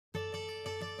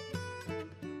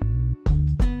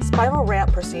Spiral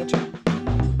wrap procedure.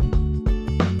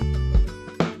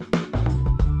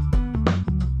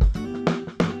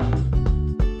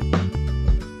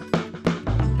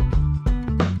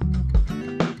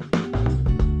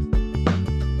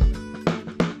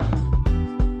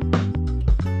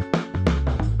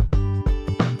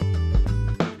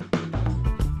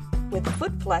 With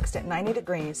foot flexed at 90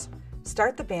 degrees,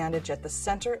 start the bandage at the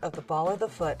center of the ball of the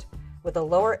foot with the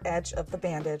lower edge of the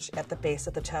bandage at the base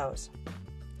of the toes.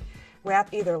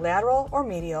 Wrap either lateral or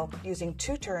medial using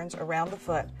 2 turns around the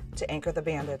foot to anchor the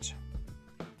bandage.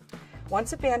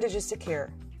 Once the bandage is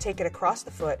secure, take it across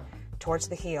the foot towards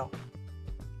the heel.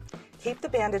 Keep the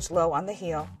bandage low on the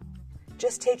heel,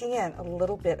 just taking in a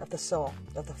little bit of the sole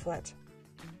of the foot.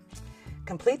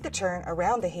 Complete the turn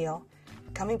around the heel,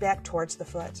 coming back towards the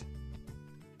foot.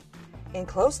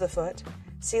 Enclose the foot,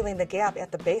 sealing the gap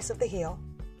at the base of the heel.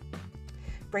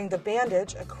 Bring the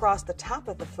bandage across the top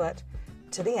of the foot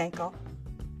to the ankle.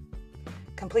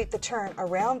 Complete the turn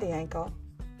around the ankle.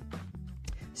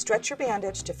 Stretch your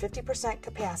bandage to 50%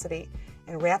 capacity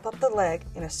and wrap up the leg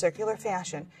in a circular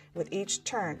fashion with each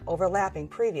turn overlapping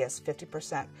previous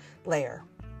 50% layer.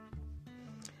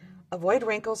 Avoid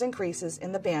wrinkles and creases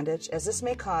in the bandage, as this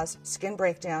may cause skin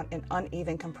breakdown and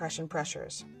uneven compression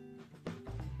pressures.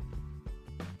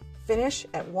 Finish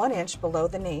at 1 inch below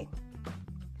the knee.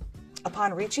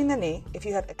 Upon reaching the knee, if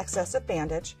you have excessive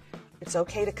bandage, it's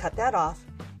okay to cut that off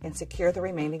and secure the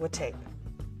remaining with tape.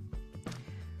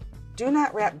 Do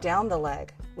not wrap down the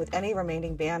leg with any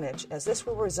remaining bandage, as this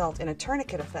will result in a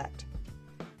tourniquet effect,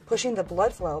 pushing the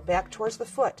blood flow back towards the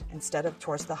foot instead of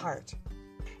towards the heart.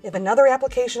 If another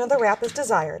application of the wrap is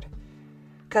desired,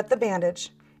 cut the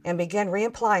bandage and begin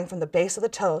reapplying from the base of the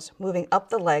toes, moving up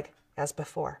the leg as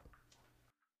before.